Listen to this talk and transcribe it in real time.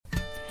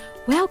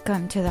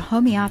Welcome to the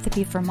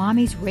Homeopathy for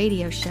Mommies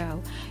radio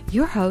show.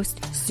 Your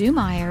host, Sue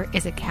Meyer,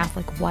 is a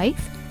Catholic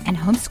wife and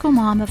homeschool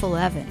mom of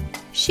 11.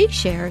 She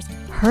shares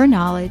her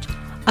knowledge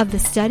of the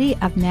study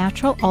of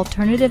natural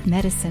alternative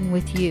medicine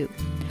with you.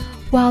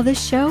 While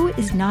this show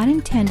is not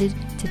intended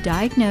to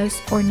diagnose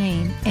or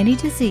name any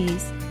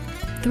disease,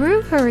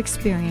 through her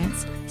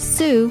experience,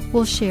 Sue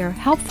will share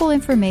helpful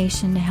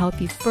information to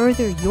help you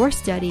further your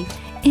study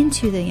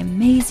into the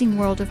amazing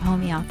world of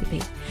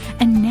homeopathy.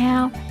 And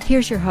now,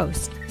 here's your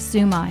host,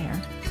 Sue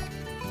Meyer.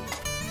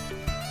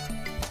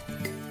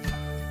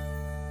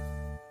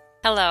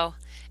 Hello,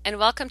 and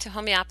welcome to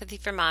Homeopathy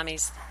for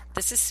Mommies.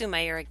 This is Sue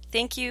Meyer.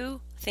 Thank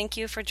you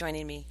for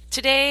joining me.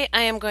 Today,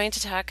 I am going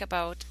to talk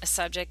about a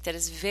subject that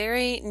is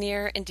very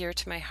near and dear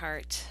to my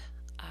heart,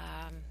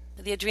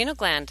 the adrenal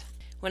gland.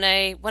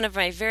 One of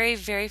my very,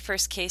 very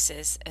first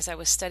cases as I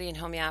was studying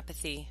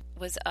homeopathy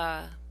was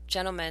a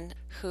gentleman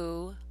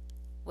who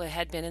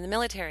had been in the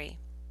military.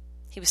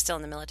 He was still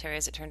in the military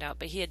as it turned out,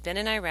 but he had been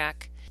in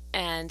Iraq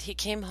and he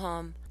came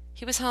home.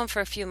 He was home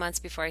for a few months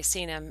before I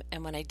seen him,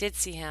 and when I did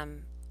see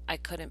him, I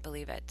couldn't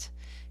believe it.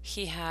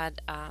 He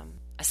had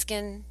a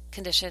skin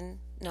condition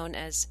known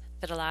as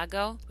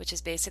vitiligo, which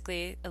is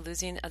basically a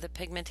losing of the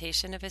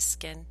pigmentation of his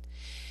skin.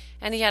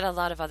 And he had a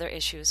lot of other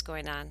issues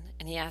going on,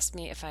 and he asked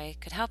me if I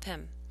could help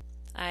him.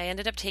 I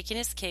ended up taking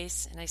his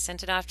case, and I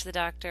sent it off to the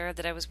doctor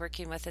that I was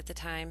working with at the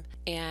time,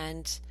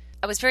 and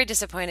I was very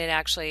disappointed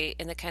actually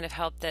in the kind of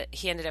help that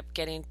he ended up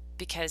getting,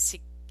 because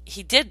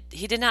he did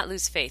not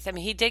lose faith. I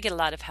mean, he did get a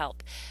lot of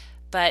help,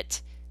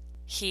 but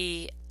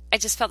I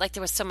just felt like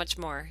there was so much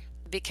more,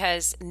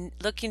 because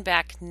looking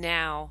back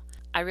now,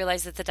 I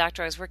realized that the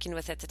doctor I was working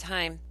with at the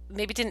time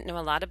maybe didn't know a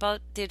lot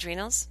about the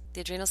adrenal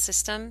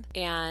system,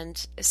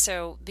 and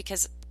so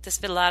because this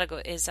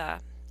vitiligo is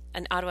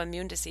an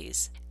autoimmune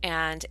disease.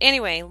 And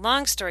anyway,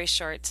 long story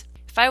short,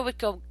 if I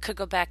could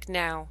go back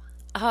now,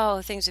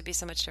 things would be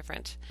so much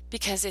different,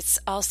 because it's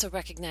also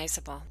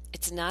recognizable.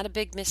 It's not a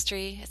big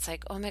mystery. It's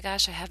like, oh my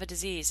gosh, I have a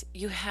disease.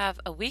 You have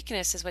a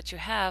weakness is what you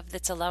have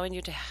that's allowing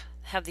you to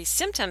have these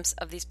symptoms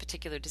of these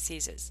particular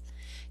diseases.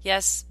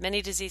 Yes,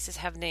 many diseases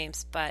have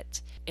names,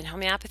 but in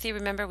homeopathy,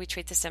 remember, we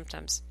treat the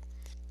symptoms.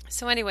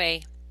 So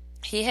anyway,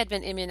 he had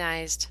been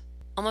immunized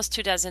almost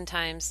 24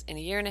 times in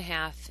a year and a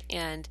half,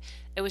 and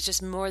it was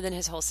just more than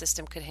his whole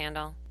system could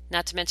handle.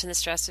 Not to mention the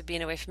stress of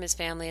being away from his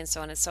family and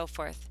so on and so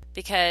forth.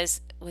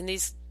 Because when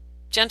these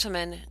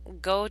gentlemen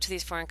go to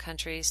these foreign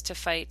countries to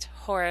fight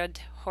horrid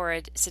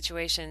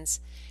situations,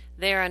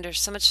 they are under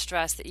so much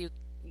stress that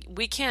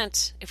we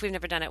can't, if we've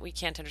never done it, we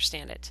can't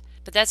understand it.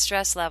 But that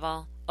stress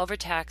level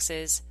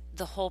overtaxes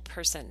the whole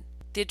person.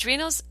 The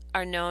adrenals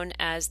are known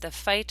as the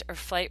fight or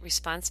flight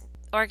response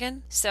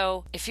organ.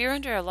 So if you're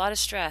under a lot of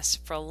stress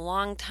for a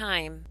long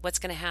time, what's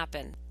going to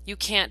happen? You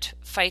can't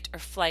fight or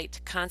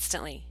flight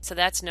constantly. So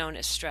that's known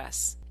as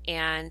stress.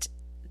 And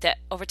that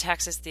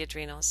overtaxes the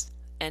adrenals.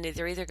 And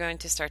they're either going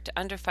to start to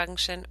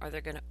underfunction or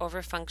they're going to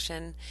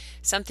overfunction.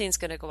 Something's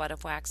going to go out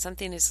of whack.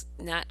 Something is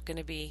not going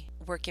to be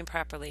working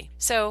properly.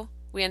 So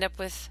we end up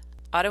with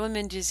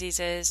autoimmune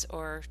diseases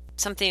or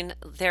something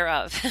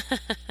thereof.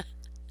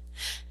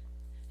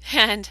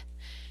 And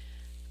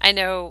I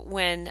know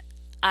when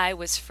I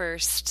was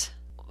first,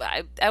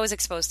 I was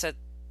exposed to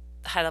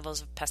high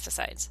levels of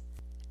pesticides,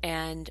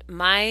 and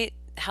my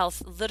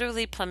health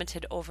literally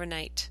plummeted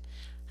overnight.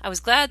 I was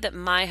glad that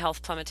my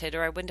health plummeted,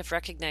 or I wouldn't have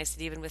recognized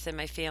it even within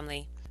my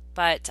family.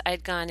 But I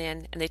had gone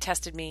in and they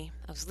tested me.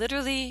 I was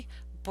literally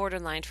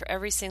borderline for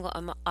every single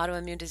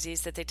autoimmune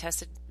disease that they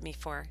tested me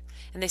for.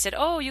 And they said,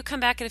 oh, you come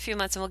back in a few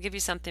months and we'll give you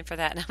something for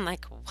that. And I'm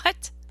like,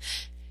 what?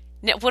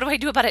 Now, what do I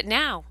do about it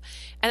now?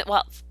 And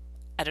well,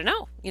 I don't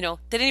know.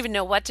 They didn't even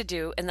know what to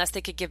do unless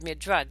they could give me a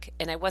drug.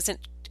 And I was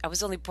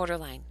only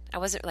borderline. I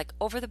wasn't like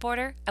over the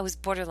border. I was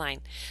borderline.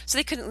 So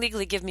they couldn't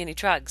legally give me any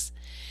drugs.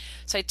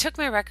 So I took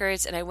my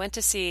records and I went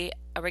to see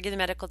a regular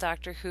medical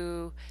doctor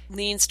who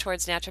leans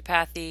towards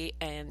naturopathy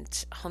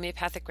and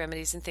homeopathic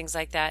remedies and things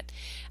like that.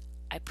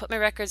 I put my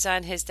records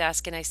on his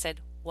desk and I said,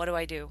 what do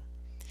I do?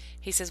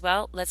 He says,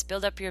 well, let's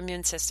build up your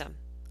immune system.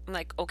 I'm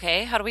like,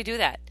 okay, how do we do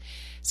that?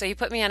 So he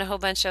put me on a whole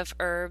bunch of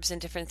herbs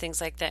and different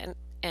things like that,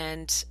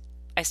 and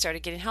I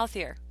started getting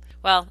healthier.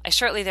 Well, I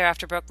shortly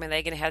thereafter broke my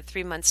leg and I had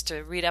 3 months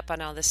to read up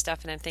on all this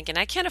stuff, and I'm thinking,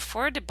 I can't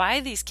afford to buy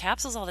these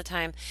capsules all the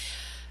time.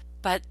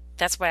 But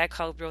that's why I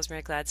called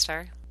Rosemary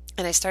Gladstar,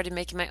 and I started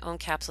making my own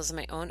capsules and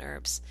my own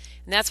herbs.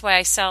 And that's why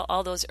I sell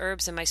all those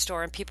herbs in my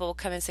store, and people will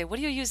come and say, what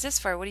do you use this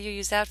for? What do you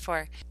use that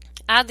for?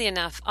 Oddly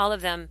enough, all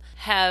of them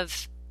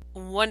have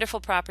wonderful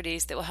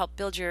properties that will help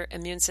build your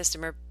immune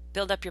system or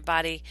build up your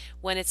body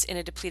when it's in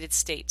a depleted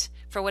state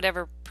for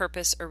whatever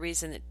purpose or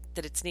reason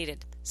that it's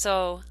needed.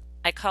 So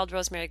I called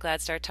Rosemary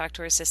Gladstar, talked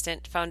to her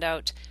assistant, found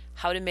out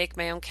how to make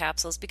my own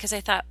capsules, because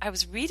I thought, I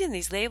was reading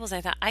these labels and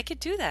I thought I could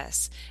do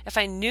this if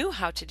I knew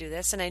how to do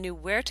this and I knew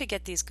where to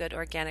get these good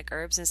organic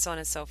herbs and so on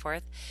and so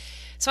forth.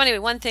 So anyway,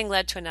 one thing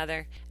led to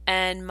another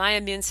and my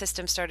immune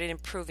system started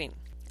improving.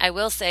 I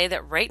will say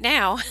that right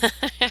now,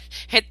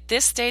 at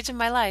this stage in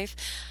my life,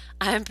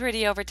 I'm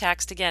pretty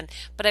overtaxed again,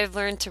 but I've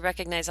learned to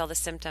recognize all the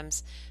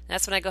symptoms. And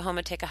that's when I go home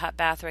and take a hot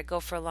bath, or I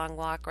go for a long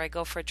walk, or I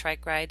go for a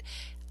trike ride.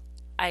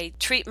 I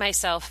treat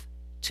myself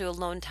to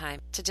alone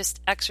time, to just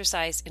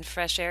exercise in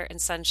fresh air and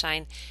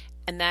sunshine,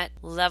 and that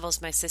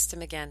levels my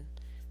system again.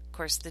 Of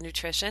course, the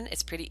nutrition,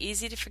 it's pretty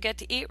easy to forget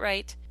to eat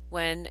right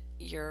when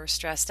you're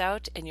stressed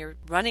out and you're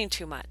running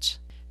too much.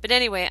 But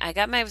anyway,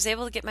 I was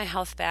able to get my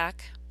health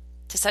back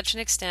to such an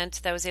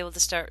extent that I was able to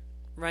start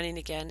running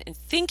again and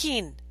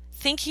thinking.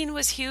 Thinking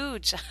was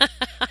huge.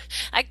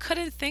 I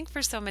couldn't think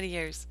for so many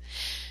years.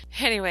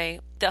 Anyway,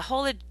 the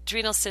whole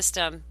adrenal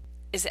system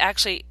is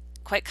actually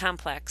quite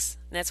complex.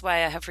 And that's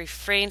why I have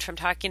refrained from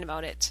talking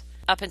about it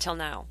up until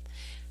now.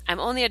 I'm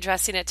only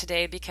addressing it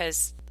today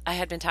because I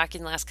had been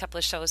talking the last couple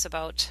of shows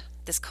about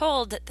this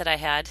cold that I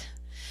had.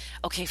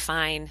 Okay,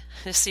 fine.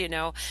 Just so you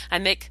know, I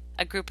make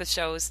a group of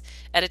shows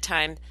at a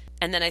time,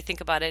 and then I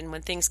think about it, and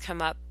when things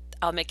come up,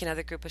 I'll make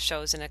another group of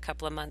shows in a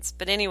couple of months.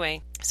 But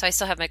anyway, so I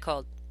still have my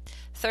cold.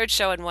 Third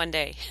show in one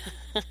day.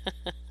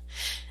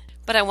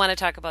 But I want to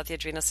talk about the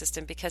adrenal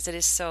system because it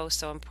is so,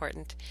 so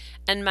important.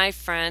 And my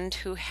friend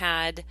who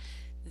had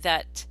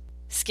that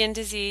skin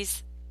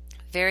disease,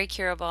 very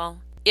curable,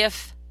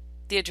 if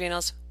the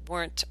adrenals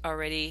weren't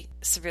already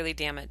severely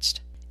damaged.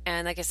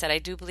 And like I said, I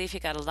do believe he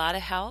got a lot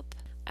of help.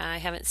 I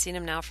haven't seen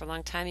him now for a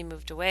long time. He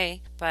moved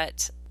away.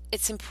 But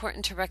it's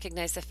important to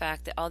recognize the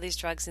fact that all these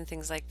drugs and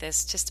things like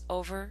this just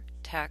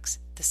overtax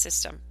the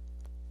system.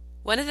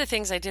 One of the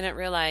things I didn't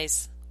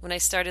realize when I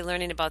started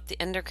learning about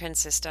the endocrine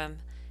system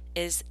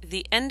is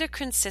the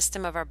endocrine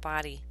system of our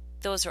body.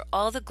 Those are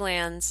all the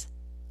glands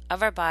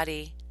of our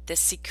body that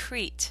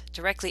secrete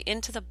directly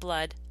into the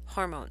blood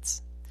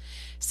hormones.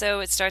 So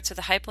it starts with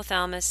the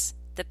hypothalamus,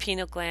 the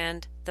pineal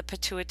gland, the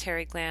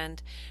pituitary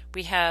gland.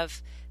 We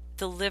have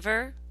the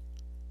liver,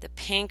 the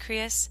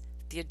pancreas,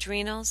 the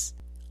adrenals.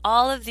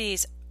 All of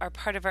these are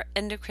part of our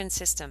endocrine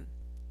system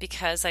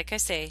because, like I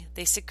say,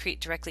 they secrete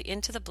directly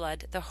into the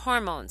blood the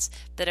hormones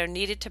that are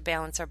needed to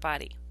balance our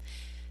body.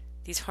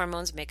 These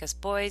hormones make us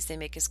boys, they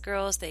make us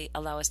girls, they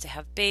allow us to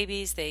have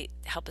babies, they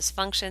help us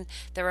function.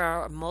 They're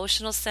our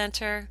emotional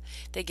center,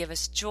 they give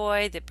us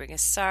joy, they bring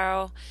us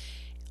sorrow.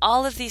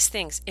 All of these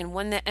things. And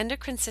when the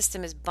endocrine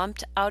system is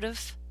bumped out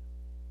of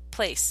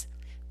place,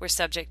 we're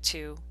subject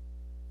to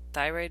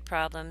thyroid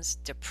problems,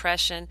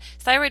 depression.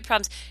 Thyroid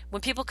problems,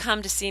 when people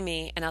come to see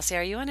me and I'll say,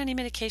 are you on any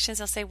medications?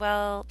 They'll say,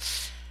 well,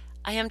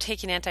 I am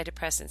taking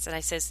antidepressants. And I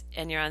says,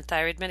 and you're on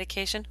thyroid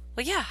medication?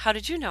 Well, yeah, how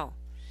did you know?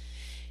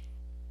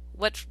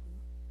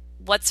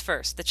 What's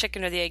first, the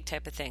chicken or the egg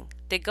type of thing?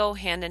 They go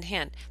hand in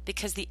hand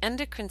because the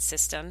endocrine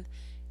system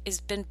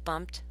has been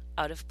bumped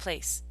out of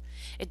place.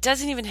 It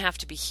doesn't even have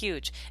to be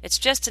huge. It's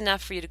just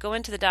enough for you to go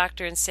into the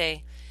doctor and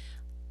say,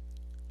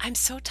 I'm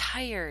so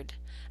tired.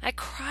 I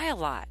cry a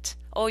lot.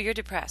 Oh, you're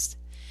depressed.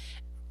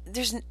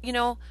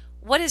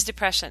 What is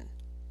depression?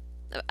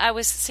 I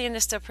was saying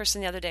this to a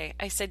person the other day.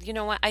 I said, you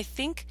know what? I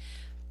think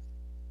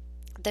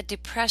that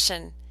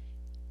depression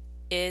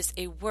is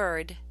a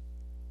word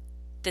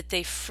that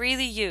they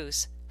freely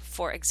use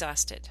for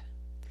exhausted.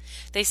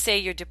 They say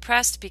you're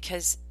depressed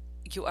because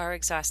you are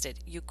exhausted.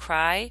 You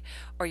cry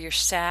or you're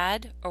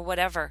sad or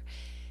whatever.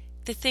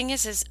 The thing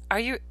is are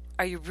you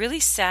really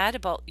sad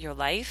about your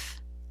life?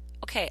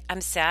 Okay,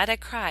 I'm sad, I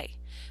cry.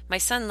 My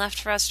son left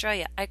for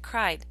Australia. I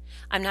cried.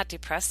 I'm not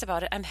depressed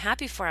about it. I'm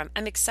happy for him.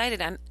 I'm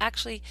excited. I'm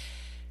actually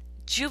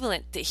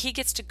jubilant that he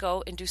gets to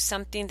go and do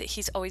something that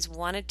he's always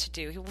wanted to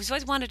do. He's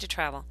always wanted to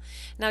travel.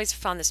 Now he's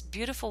found this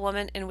beautiful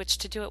woman in which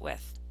to do it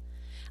with.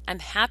 I'm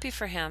happy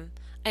for him.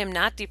 I am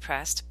not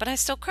depressed, but I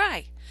still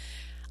cry.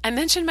 I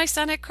mention my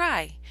son, I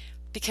cry,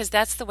 because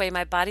that's the way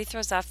my body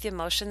throws off the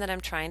emotion that I'm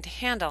trying to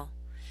handle.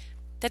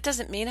 That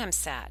doesn't mean I'm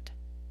sad,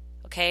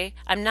 okay?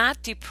 I'm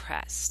not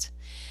depressed.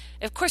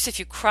 Of course, if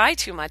you cry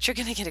too much, you're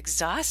going to get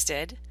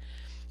exhausted.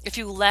 If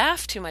you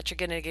laugh too much, you're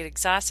going to get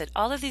exhausted.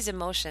 All of these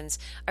emotions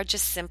are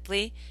just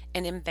simply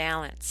an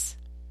imbalance.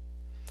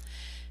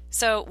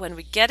 So when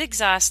we get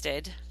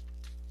exhausted,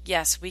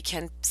 yes, we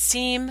can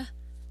seem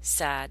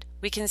sad.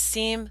 We can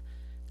seem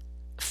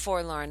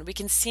forlorn. We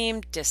can seem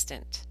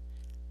distant.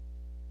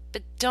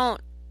 But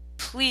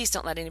please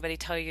don't let anybody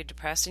tell you you're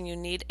depressed and you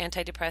need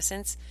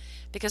antidepressants,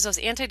 because those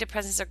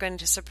antidepressants are going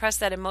to suppress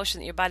that emotion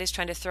that your body's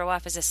trying to throw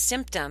off as a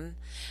symptom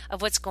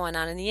of what's going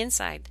on the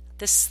inside.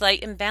 This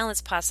slight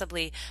imbalance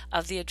possibly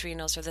of the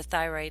adrenals or the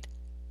thyroid,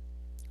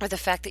 or the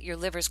fact that your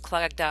liver's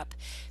clogged up.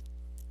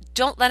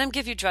 Don't let them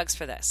give you drugs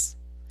for this.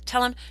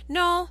 Tell them,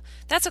 no,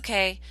 that's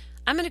okay.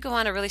 I'm going to go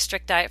on a really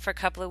strict diet for a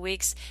couple of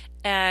weeks,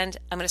 and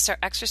I'm going to start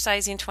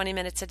exercising 20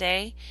 minutes a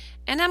day,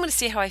 and I'm going to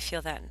see how I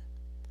feel then.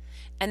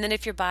 And then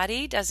if your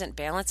body doesn't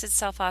balance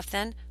itself off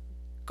then,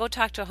 go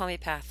talk to a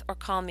homeopath or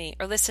call me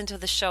or listen to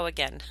the show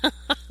again.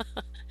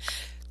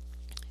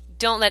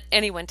 Don't let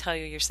anyone tell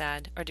you you're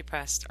sad or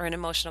depressed or an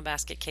emotional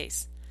basket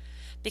case,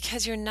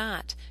 because you're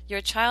not. You're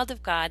a child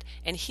of God,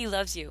 and He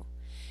loves you.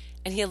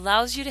 And He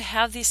allows you to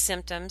have these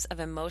symptoms of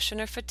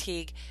emotion or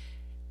fatigue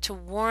to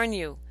warn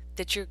you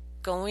that you're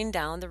going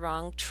down the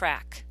wrong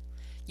track.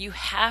 You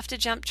have to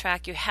jump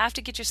track. You have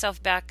to get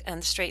yourself back on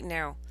the straight and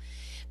narrow.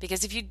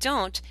 Because if you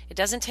don't, it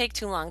doesn't take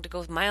too long to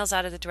go miles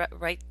out of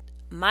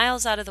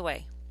the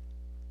way.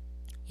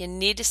 You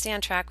need to stay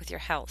on track with your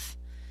health.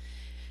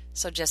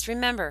 So just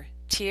remember,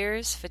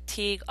 tears,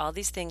 fatigue, all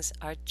these things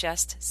are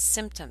just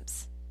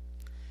symptoms.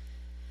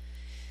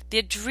 The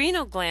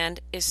adrenal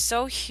gland is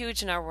so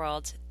huge in our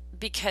world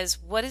because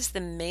what is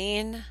the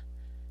main,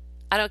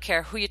 I don't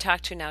care who you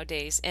talk to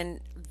nowadays,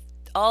 and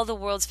all the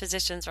world's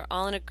physicians are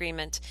all in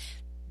agreement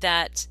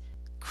that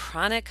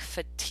chronic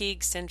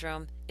fatigue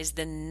syndrome is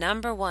the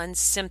number one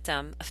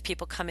symptom of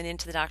people coming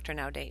into the doctor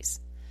nowadays.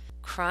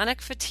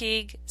 Chronic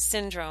fatigue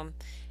syndrome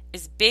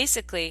is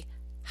basically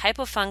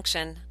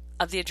hypofunction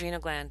of the adrenal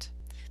gland.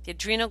 The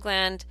adrenal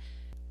gland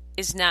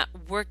is not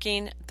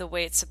working the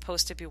way it's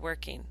supposed to be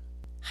working.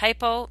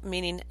 Hypo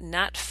meaning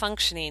not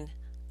functioning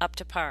up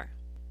to par.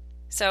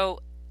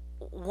 So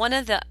one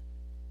of the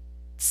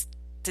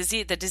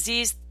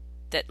disease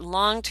that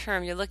long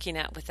term you're looking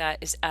at with that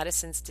is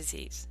Addison's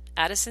disease.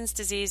 Addison's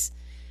disease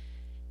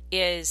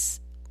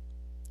is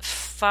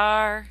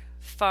far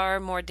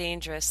more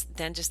dangerous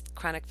than just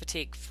chronic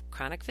fatigue.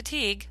 Chronic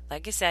fatigue,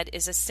 like I said,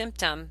 is a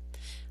symptom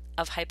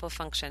of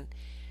hypofunction.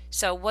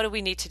 So what do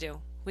we need to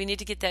do? We need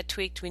to get that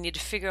tweaked. We need to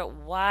figure out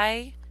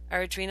why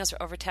our adrenals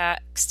are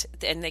overtaxed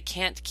and they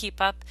can't keep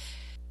up.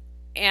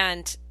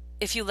 And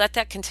if you let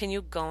that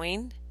continue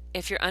going,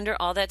 if you're under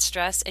all that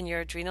stress and your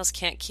adrenals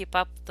can't keep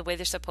up the way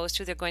they're supposed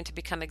to, they're going to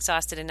become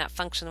exhausted and not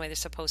function the way they're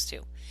supposed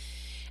to.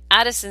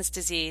 Addison's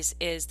disease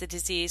is the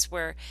disease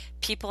where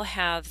people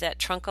have that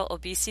truncal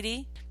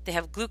obesity. They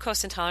have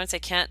glucose intolerance. They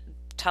can't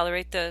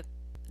tolerate the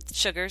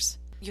sugars.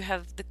 You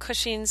have the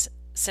Cushing's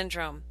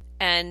syndrome.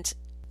 And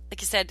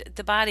like I said,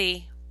 the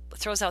body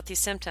throws out these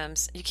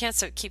symptoms. You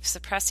can't keep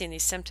suppressing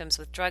these symptoms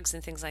with drugs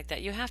and things like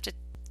that. You have to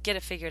get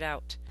it figured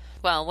out.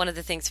 Well, one of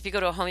the things, if you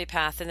go to a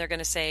homeopath and they're going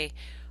to say,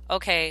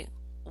 okay,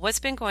 what's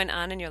been going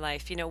on in your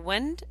life? You know,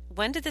 when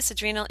did this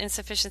adrenal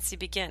insufficiency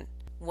begin?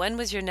 When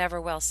was your never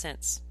well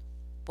since?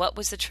 What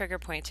was the trigger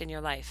point in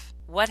your life?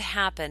 What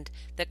happened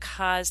that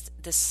caused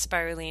this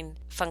spiraling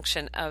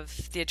function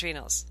of the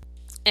adrenals?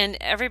 And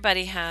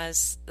everybody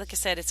has, like I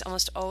said, it's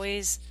almost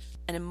always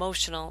an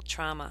emotional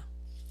trauma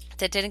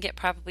that didn't get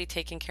properly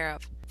taken care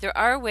of. There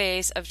are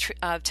ways of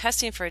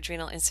testing for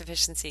adrenal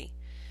insufficiency.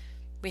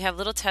 We have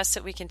little tests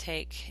that we can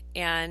take,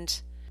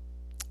 and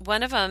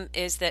one of them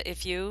is that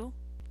if you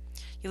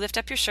lift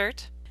up your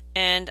shirt,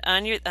 and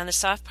on the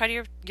soft part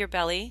of your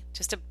belly,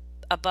 just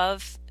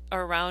above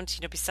or around,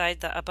 beside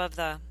above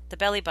the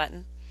belly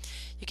button,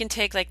 you can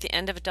take like the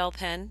end of a dull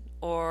pen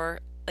or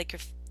like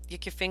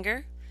your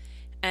finger,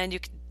 and you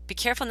be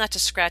careful not to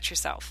scratch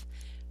yourself,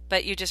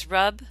 but you just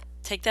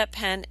take that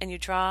pen and you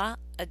draw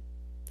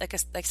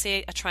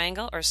say a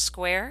triangle or a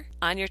square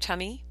on your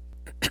tummy,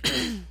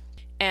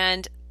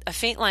 and a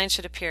faint line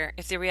should appear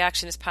if the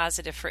reaction is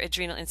positive for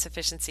adrenal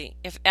insufficiency.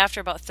 If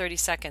after about 30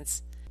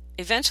 seconds,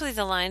 eventually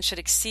the line should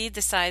exceed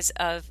the size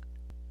of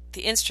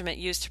the instrument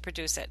used to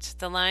produce it.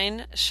 The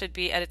line should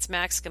be at its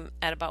maximum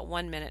at about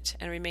 1 minute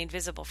and remain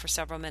visible for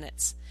several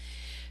minutes.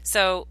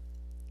 So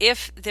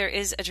if there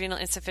is adrenal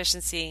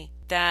insufficiency,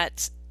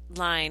 that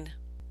line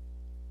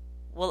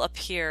will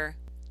appear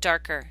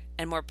darker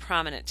and more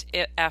prominent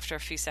after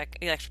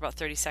after about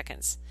 30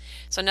 seconds.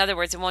 So in other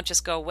words, it won't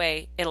just go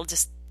away, it'll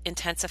just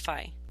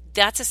intensify.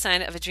 That's a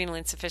sign of adrenal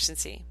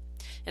insufficiency.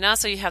 And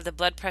also you have the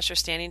blood pressure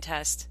standing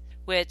test,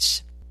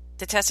 which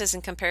the test is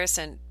in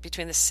comparison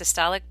between the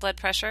systolic blood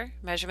pressure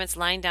measurements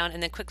lying down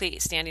and then quickly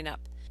standing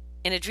up.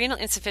 In adrenal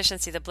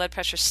insufficiency, the blood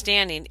pressure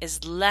standing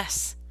is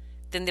less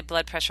than the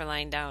blood pressure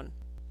lying down.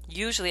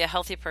 Usually a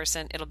healthy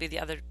person, it'll be the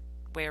other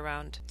way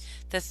around.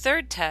 The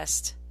third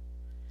test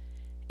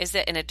is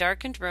that in a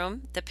darkened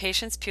room, the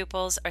patient's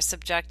pupils are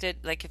subjected,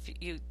 like if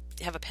you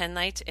have a pen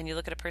light and you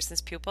look at a person's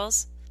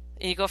pupils,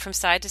 and you go from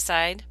side to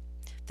side,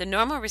 the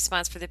normal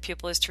response for the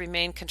pupil is to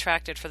remain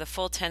contracted for the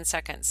full 10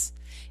 seconds.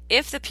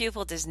 If the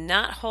pupil does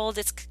not hold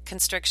its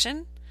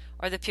constriction,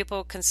 or the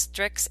pupil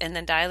constricts and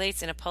then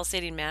dilates in a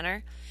pulsating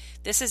manner,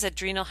 this is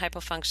adrenal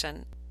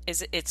hypofunction.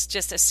 It's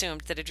just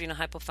assumed that adrenal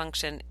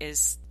hypofunction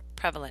is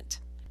prevalent.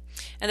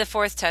 And the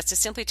fourth test is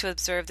simply to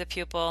observe the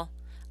pupil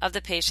of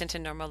the patient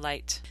in normal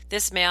light.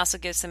 This may also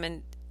give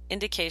some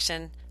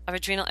indication of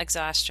adrenal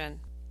exhaustion.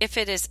 If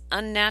it is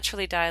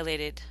unnaturally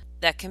dilated,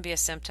 that can be a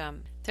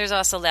symptom. There's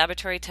also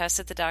laboratory tests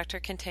that the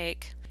doctor can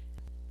take.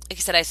 Like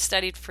I said, I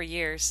studied for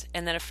years,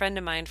 and then a friend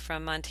of mine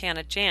from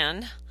Montana,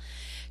 Jan,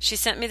 she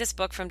sent me this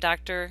book from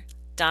Dr.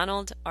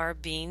 Donald R.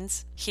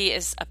 Beans. He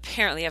is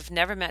apparently, I've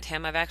never met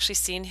him, I've actually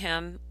seen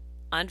him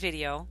on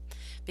video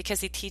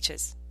because he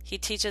teaches. He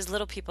teaches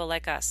little people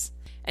like us.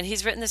 And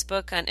he's written this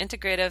book on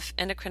integrative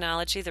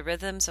endocrinology, the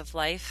rhythms of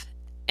life,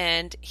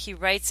 and he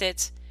writes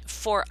it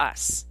for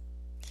us.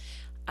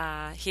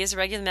 He is a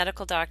regular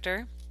medical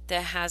doctor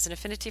that has an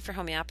affinity for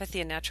homeopathy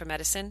and natural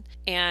medicine.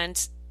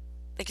 And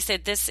like I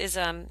said, this is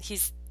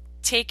he's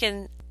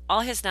taken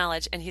all his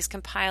knowledge and he's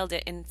compiled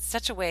it in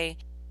such a way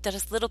that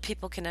us little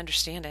people can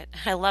understand it.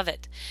 I love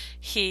it.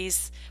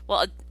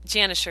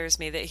 Jan assures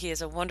me that he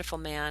is a wonderful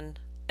man,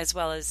 as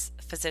well as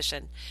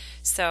physician.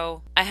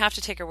 So I have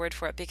to take her word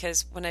for it,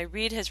 because when I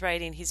read his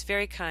writing, he's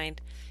very kind,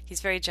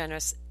 he's very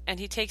generous, and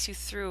he takes you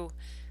through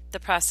the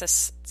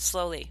process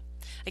slowly.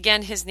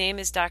 Again, his name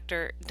is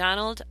Dr.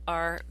 Donald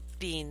R.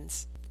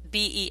 Beans,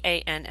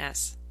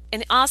 Beans.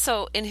 And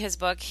also in his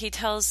book, he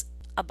tells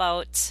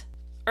about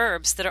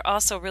herbs that are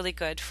also really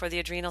good for the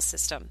adrenal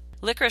system.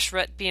 Licorice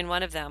root being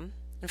one of them.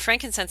 And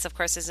frankincense, of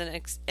course, is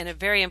a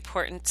very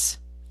important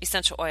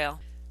essential oil.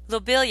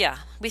 Lobelia.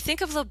 We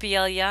think of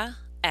lobelia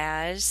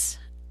as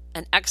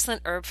an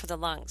excellent herb for the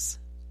lungs.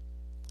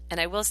 And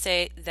I will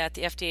say that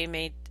the FDA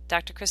made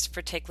Dr.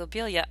 Christopher take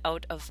lobelia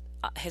out of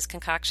his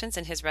concoctions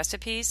and his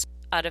recipes,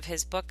 out of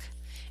his book.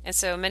 And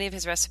so many of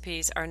his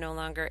recipes are no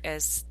longer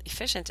as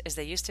efficient as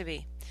they used to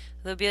be.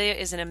 Lobelia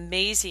is an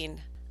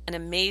amazing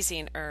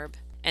herb,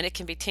 and it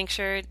can be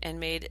tinctured and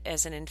made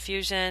as an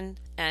infusion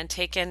and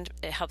taken.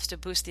 It helps to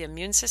boost the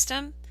immune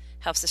system,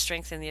 helps to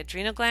strengthen the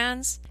adrenal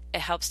glands.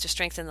 It helps to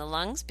strengthen the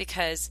lungs,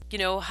 because,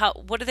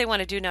 what do they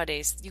want to do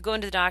nowadays? You go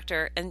into the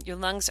doctor and your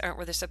lungs aren't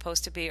where they're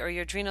supposed to be, or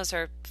your adrenals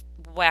are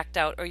whacked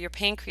out, or your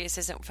pancreas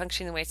isn't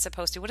functioning the way it's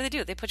supposed to. What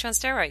do? They put you on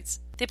steroids.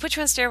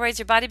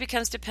 Your body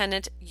becomes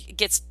dependent,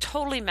 gets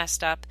totally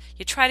messed up.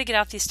 You try to get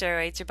off these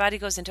steroids, your body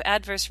goes into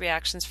adverse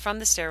reactions from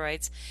the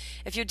steroids.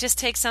 If you just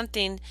take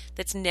something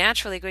that's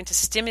naturally going to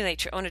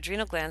stimulate your own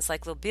adrenal glands,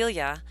 like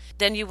lobelia,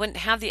 then you wouldn't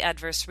have the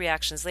adverse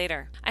reactions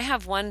later. I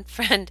have one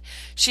friend,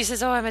 she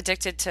says, I'm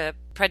addicted to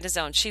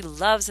prednisone. She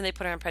loves when they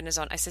put her on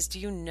prednisone. I says, do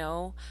you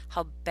know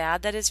how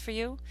bad that is for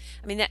you?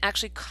 I mean, that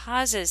actually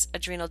causes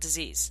adrenal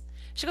disease.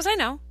 She goes, I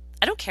know.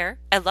 I don't care.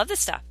 I love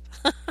this stuff.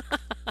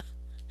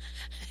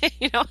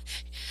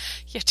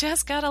 You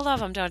just gotta love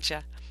them, don't you?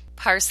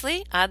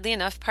 Parsley, oddly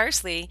enough,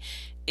 parsley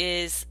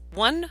is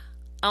 1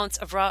 ounce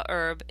of raw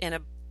herb in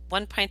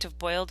 1 pint of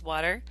boiled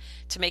water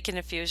to make an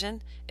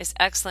infusion is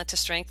excellent to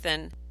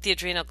strengthen the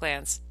adrenal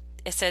glands.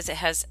 It says it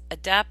has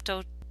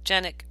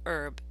adaptogenic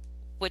herb,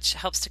 which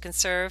helps to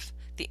conserve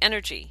the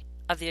energy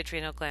of the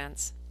adrenal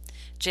glands.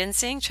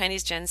 Ginseng,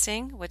 Chinese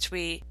ginseng,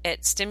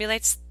 it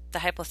stimulates the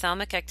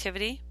hypothalamic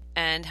activity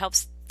and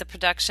helps the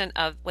production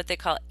of what they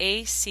call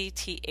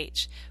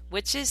ACTH,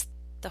 which is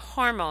the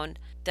hormone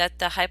that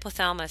the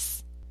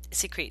hypothalamus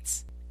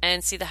secretes.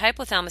 And see, the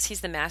hypothalamus,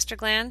 he's the master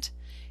gland.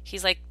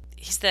 He's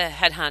the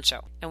head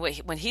honcho. And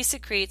when he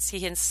secretes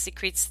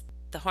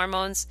the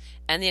hormones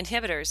and the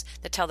inhibitors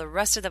that tell the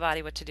rest of the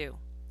body what to do.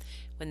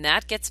 When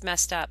that gets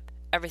messed up,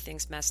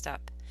 everything's messed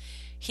up.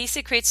 He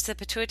secretes to the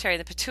pituitary.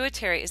 The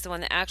pituitary is the one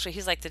that actually,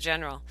 he's like the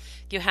general.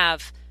 You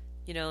have,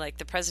 like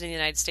the President of the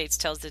United States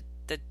tells the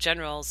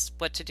generals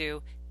what to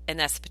do, and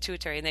that's the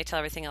pituitary, and they tell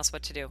everything else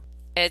what to do.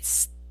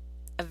 It's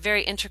a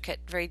very intricate,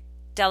 very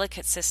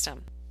delicate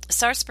system.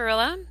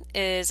 Sarsaparilla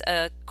is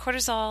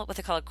what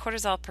they call a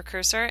cortisol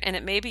precursor, and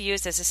it may be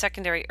used as a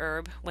secondary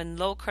herb when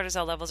low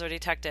cortisol levels are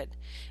detected.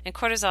 And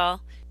cortisol,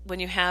 when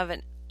you have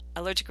an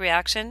allergic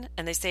reaction,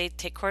 and they say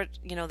they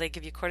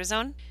give you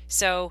cortisone.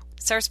 So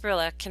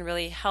sarsaparilla can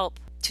really help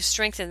to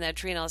strengthen the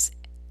adrenals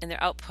in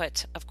their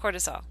output of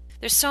cortisol.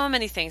 There's so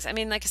many things. I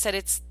mean, like I said,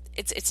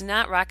 it's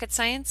not rocket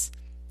science.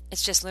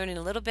 It's just learning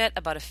a little bit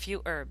about a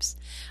few herbs.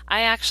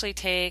 I actually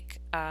take,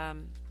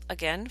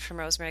 again, from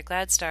Rosemary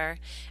Gladstar,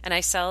 and I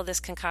sell this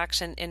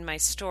concoction in my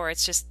store.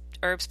 It's just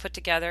herbs put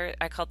together.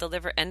 I call it the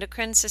liver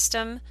endocrine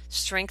system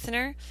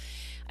strengthener.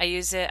 I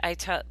use it.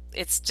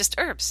 It's just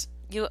herbs.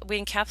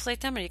 We encapsulate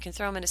them, or you can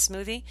throw them in a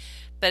smoothie.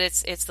 But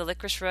it's the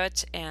licorice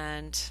root,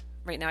 and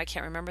right now I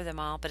can't remember them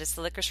all. But it's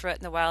the licorice root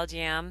and the wild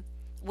yam,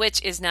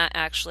 which is not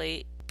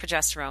actually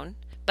progesterone,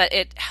 but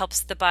it helps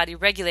the body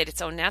regulate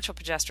its own natural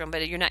progesterone,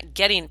 but you're not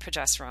getting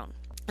progesterone.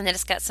 And then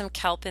it's got some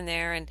kelp in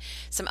there and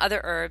some other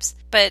herbs.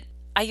 But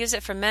I use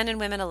it for men and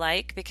women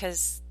alike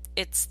because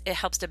it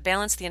helps to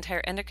balance the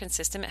entire endocrine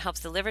system. It helps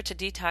the liver to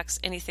detox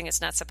anything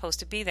that's not supposed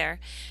to be there.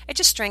 It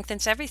just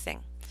strengthens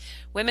everything.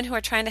 Women who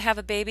are trying to have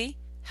a baby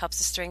helps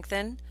to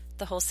strengthen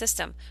the whole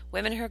system.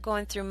 Women who are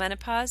going through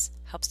menopause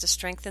helps to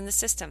strengthen the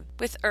system.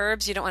 With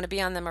herbs, you don't want to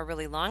be on them a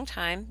really long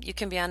time. You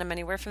can be on them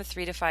anywhere from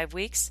 3 to 5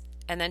 weeks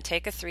and then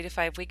take a 3 to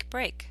 5 week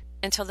break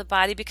until the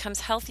body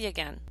becomes healthy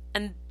again.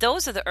 And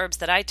those are the herbs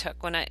that I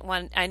took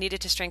when I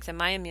needed to strengthen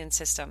my immune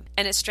system.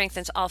 And it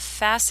strengthens all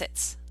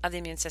facets of the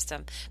immune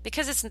system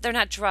because they're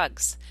not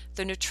drugs.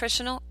 They're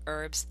nutritional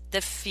herbs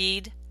that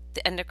feed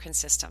the endocrine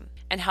system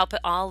and help it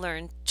all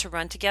learn to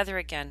run together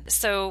again.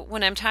 So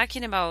when I'm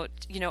talking about,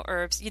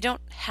 herbs, you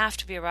don't have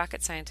to be a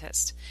rocket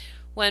scientist.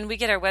 When we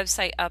get our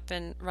website up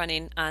and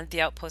running on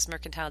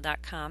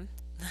theoutpostmercantile.com,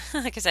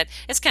 like I said,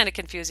 it's kind of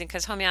confusing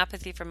because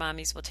Homeopathy for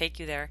Mommies will take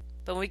you there.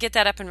 But when we get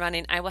that up and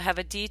running, I will have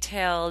a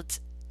detailed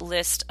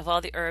list of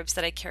all the herbs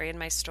that I carry in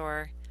my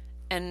store.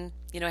 And,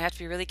 I have to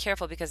be really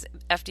careful because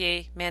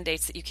FDA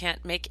mandates that you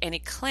can't make any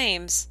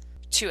claims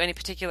to any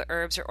particular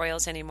herbs or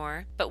oils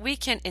anymore. But we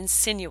can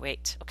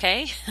insinuate,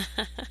 okay?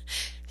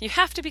 You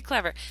have to be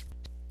clever.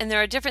 And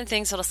there are different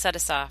things that will set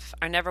us off.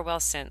 Our never well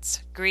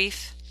since.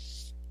 Grief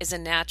is a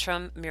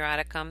natrum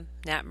muriaticum.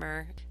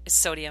 Natmer is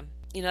sodium.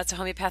 It's a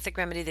homeopathic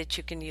remedy that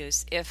you can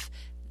use. If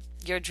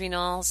your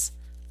adrenals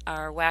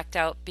are whacked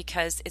out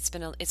because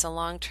it's a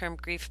long-term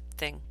grief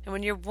thing. And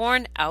when you're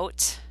worn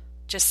out,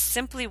 just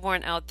simply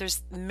worn out,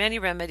 there's many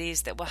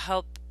remedies that will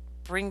help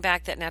bring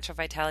back that natural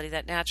vitality,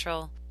 that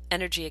natural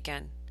energy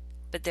again.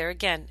 But there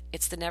again,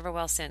 it's the never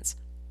well since.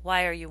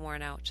 Why are you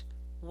worn out?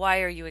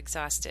 Why are you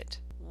exhausted?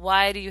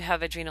 Why do you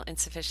have adrenal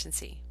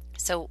insufficiency?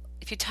 So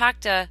if you talk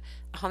to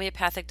a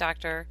homeopathic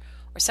doctor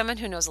or someone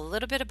who knows a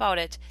little bit about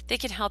it, they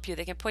can help you.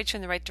 They can point you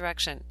in the right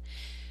direction.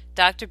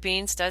 Dr.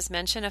 Beans does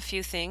mention a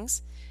few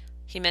things.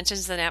 He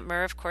mentions the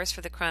Natmur, of course,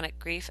 for the chronic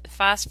grief.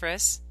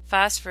 Phosphorus.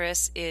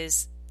 Phosphorus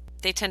is,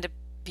 they tend to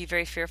be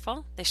very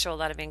fearful. They show a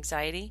lot of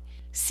anxiety.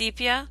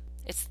 Sepia,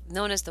 it's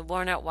known as the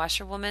worn-out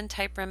washerwoman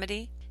type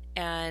remedy.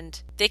 And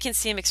they can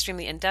seem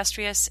extremely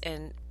industrious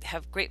and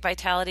have great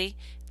vitality,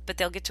 but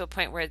they'll get to a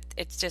point where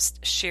it's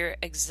just sheer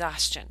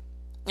exhaustion.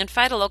 And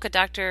Phytaloka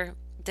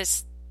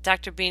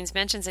Dr. Beans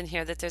mentions in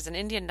here that there's an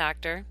Indian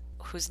doctor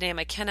whose name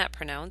I cannot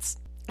pronounce,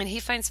 and he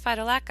finds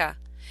Phytolacca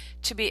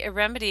to be a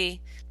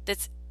remedy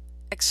that's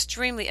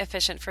extremely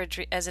efficient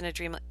as an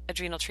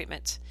adrenal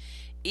treatment.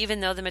 Even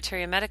though the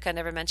Materia Medica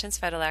never mentions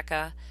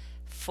Phytolacca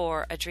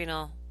for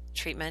adrenal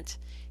treatment,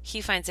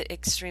 he finds it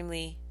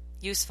extremely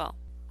useful.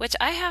 Which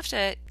I have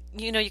to,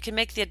 you can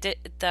make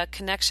the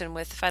connection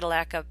with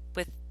Phytolacca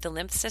with the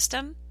lymph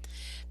system,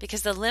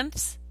 because the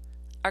lymphs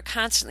are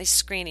constantly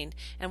screening,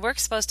 and we're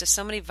exposed to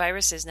so many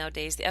viruses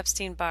nowadays, the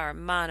Epstein-Barr,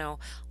 mono,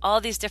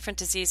 all these different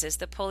diseases,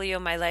 the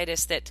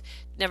poliomyelitis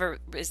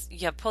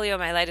you have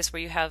poliomyelitis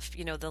where you have,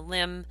 the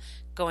limb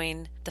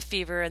going, the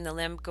fever and the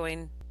limb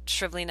going,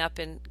 shriveling up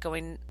and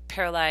going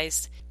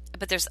paralyzed,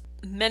 but there's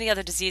many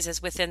other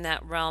diseases within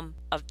that realm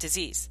of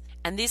disease,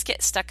 and these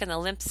get stuck in the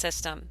lymph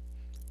system.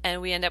 And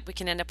we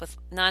can end up with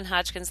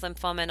non-Hodgkin's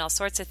lymphoma and all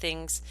sorts of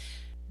things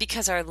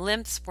because our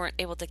lymphs weren't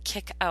able to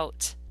kick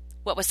out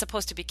what was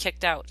supposed to be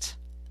kicked out.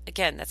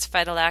 Again, that's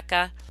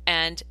Phytolacca,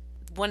 and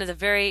one of the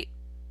very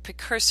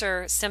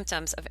precursor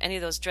symptoms of any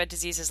of those dread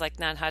diseases like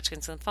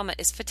non-Hodgkin's lymphoma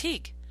is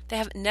fatigue. They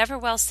have never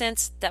well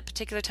since that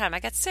particular time.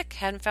 I got sick,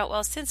 hadn't felt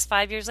well since.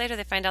 5 years later,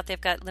 they find out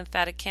they've got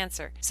lymphatic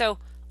cancer. So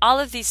all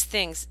of these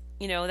things,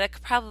 that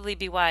could probably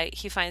be why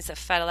he finds that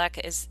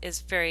Phytolacca is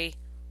very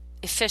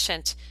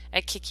efficient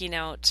at kicking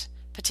out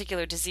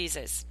particular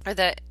diseases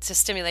to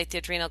stimulate the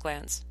adrenal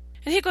glands.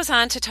 And he goes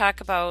on to talk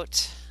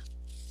about,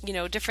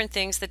 different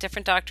things that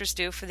different doctors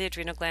do for the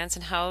adrenal glands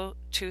and how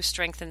to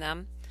strengthen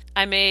them.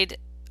 I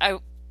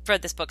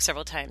read this book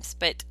several times,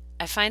 but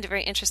I find it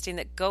very interesting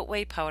that goat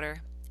whey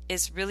powder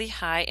is really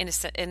high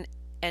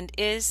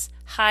is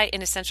high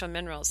in essential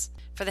minerals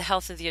for the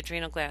health of the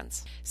adrenal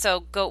glands.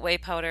 So goat whey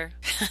powder.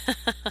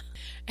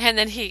 And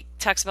then he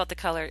talks about the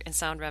color and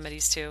sound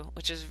remedies too,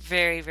 which is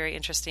very, very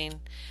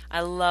interesting.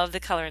 I love the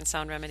color and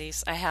sound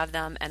remedies. I have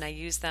them and I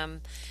use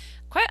them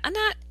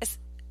not as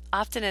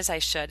often as I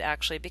should,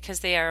 actually, because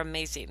they are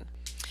amazing.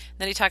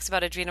 Then he talks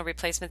about adrenal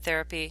replacement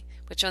therapy,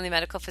 which only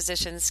medical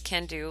physicians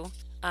can do.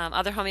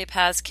 Other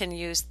homeopaths can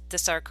use the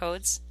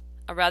sarcodes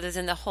rather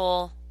than the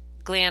whole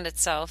gland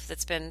itself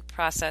that's been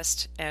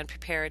processed and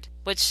prepared,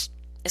 which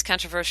is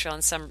controversial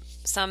in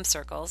some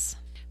circles.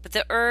 But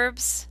the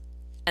herbs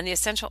and the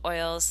essential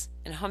oils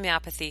in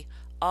homeopathy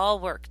all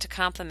work to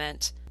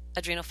complement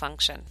adrenal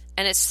function.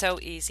 And it's so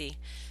easy.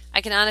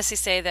 I can honestly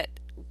say that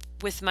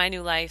with my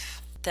new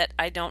life that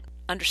I don't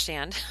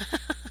understand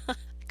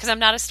because I'm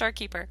not a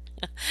storekeeper.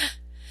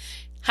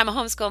 I'm a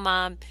homeschool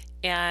mom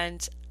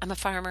and I'm a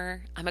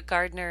farmer. I'm a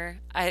gardener.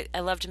 I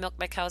love to milk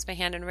my cows by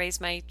hand and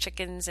raise my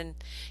chickens. And,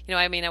 we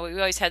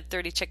always had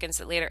 30 chickens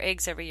that laid our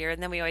eggs every year.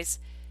 And then we always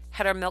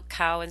had our milk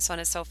cow and so on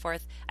and so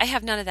forth. I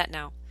have none of that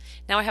now.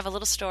 Now I have a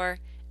little store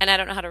and I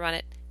don't know how to run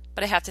it.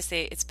 But I have to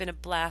say it's been a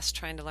blast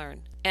trying to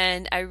learn.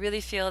 And I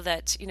really feel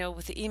that,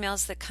 with the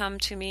emails that come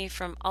to me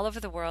from all over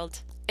the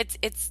world,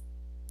 it's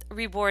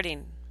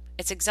rewarding.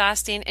 It's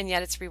exhausting and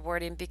yet it's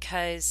rewarding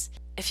because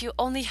if you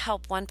only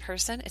help one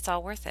person, it's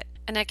all worth it.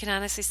 And I can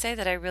honestly say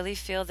that I really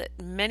feel that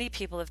many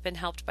people have been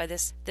helped by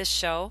this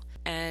show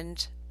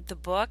and the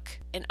book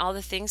and all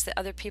the things that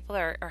other people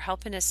are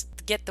helping us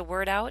get the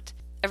word out.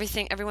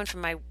 Everyone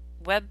from my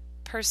web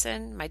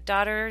person, my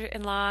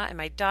daughter-in-law, and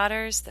my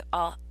daughters,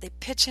 they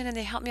pitch in and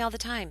they help me all the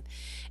time.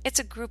 It's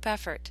a group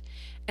effort.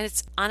 And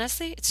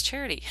it's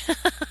charity.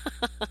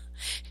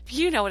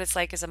 You know what it's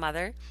like as a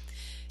mother.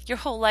 Your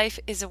whole life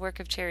is a work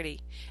of charity.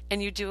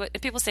 And you do it.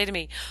 And people say to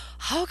me,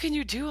 how can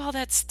you do all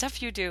that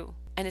stuff you do?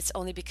 And it's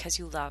only because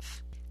you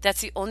love.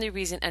 That's the only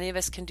reason any of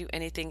us can do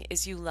anything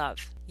is you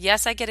love.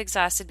 Yes, I get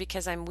exhausted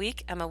because I'm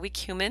weak. I'm a weak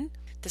human.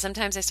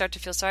 Sometimes I start to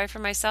feel sorry for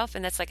myself,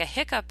 and that's like a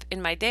hiccup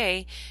in my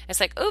day. It's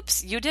like,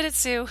 oops, you did it,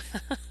 Sue.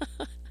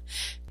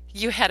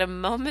 You had a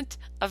moment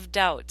of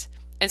doubt,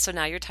 and so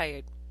now you're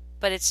tired.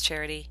 But it's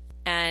charity.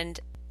 And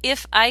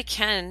if I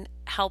can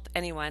help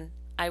anyone,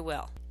 I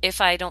will. If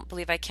I don't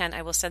believe I can,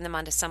 I will send them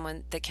on to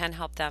someone that can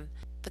help them.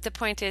 But the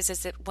point is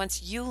that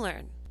once you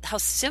learn how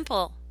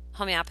simple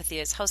homeopathy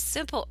is, how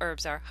simple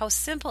herbs are, how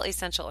simple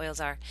essential oils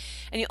are,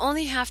 and you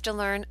only have to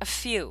learn a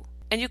few,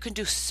 and you can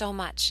do so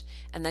much.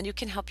 And then you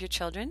can help your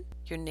children,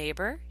 your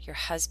neighbor, your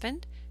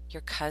husband,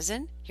 your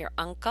cousin, your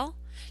uncle,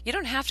 You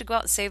don't have to go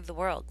out and save the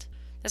world.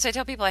 As I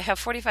tell people, I have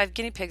 45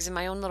 guinea pigs in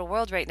my own little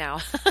world right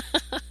now.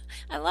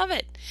 I love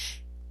it.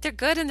 They're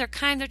good and they're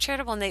kind, they're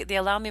charitable, and they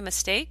allow me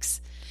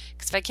mistakes.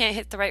 Because if I can't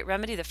hit the right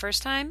remedy the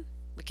first time,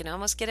 we can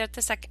always get it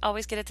the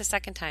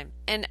second time.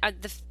 And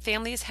the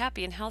family is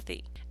happy and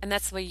healthy. And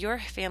that's the way your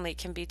family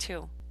can be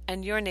too.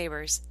 And your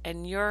neighbors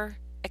and your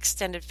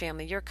extended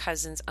family, your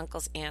cousins,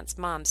 uncles, aunts,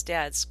 moms,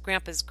 dads,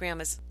 grandpas,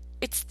 grandmas.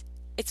 It's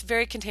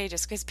very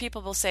contagious because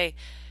people will say,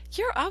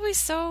 "You're always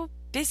so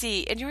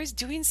busy and you're always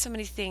doing so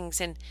many things."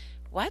 And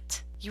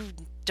what? You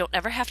don't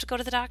ever have to go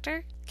to the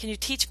doctor? Can you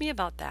teach me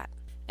about that?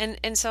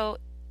 And so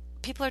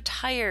people are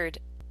tired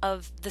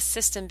of the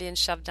system being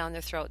shoved down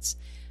their throats.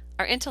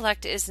 Our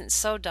intellect isn't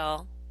so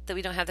dull that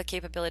we don't have the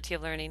capability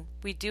of learning.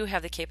 We do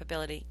have the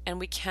capability, and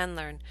we can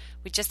learn.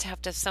 We just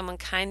have to have someone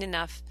kind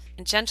enough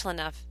and gentle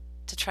enough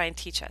to try and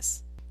teach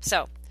us.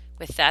 So,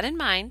 with that in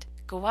mind,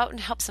 go out and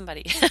help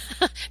somebody.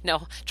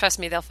 No, trust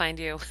me, they'll find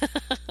you.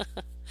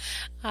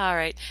 All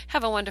right.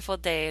 Have a wonderful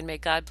day, and may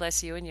God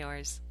bless you and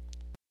yours.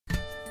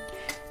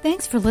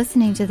 Thanks for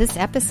listening to this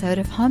episode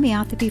of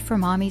Homeopathy for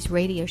Mommies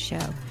radio show.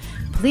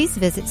 Please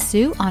visit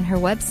Sue on her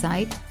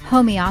website,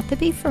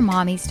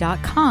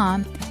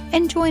 homeopathyformommies.com,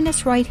 and join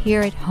us right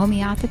here at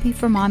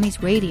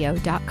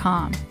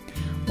homeopathyformommiesradio.com,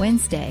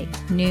 Wednesday,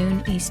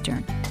 noon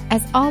Eastern.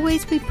 As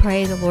always, we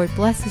pray the Lord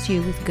blesses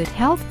you with good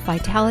health,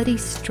 vitality,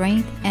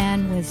 strength,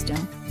 and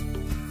wisdom.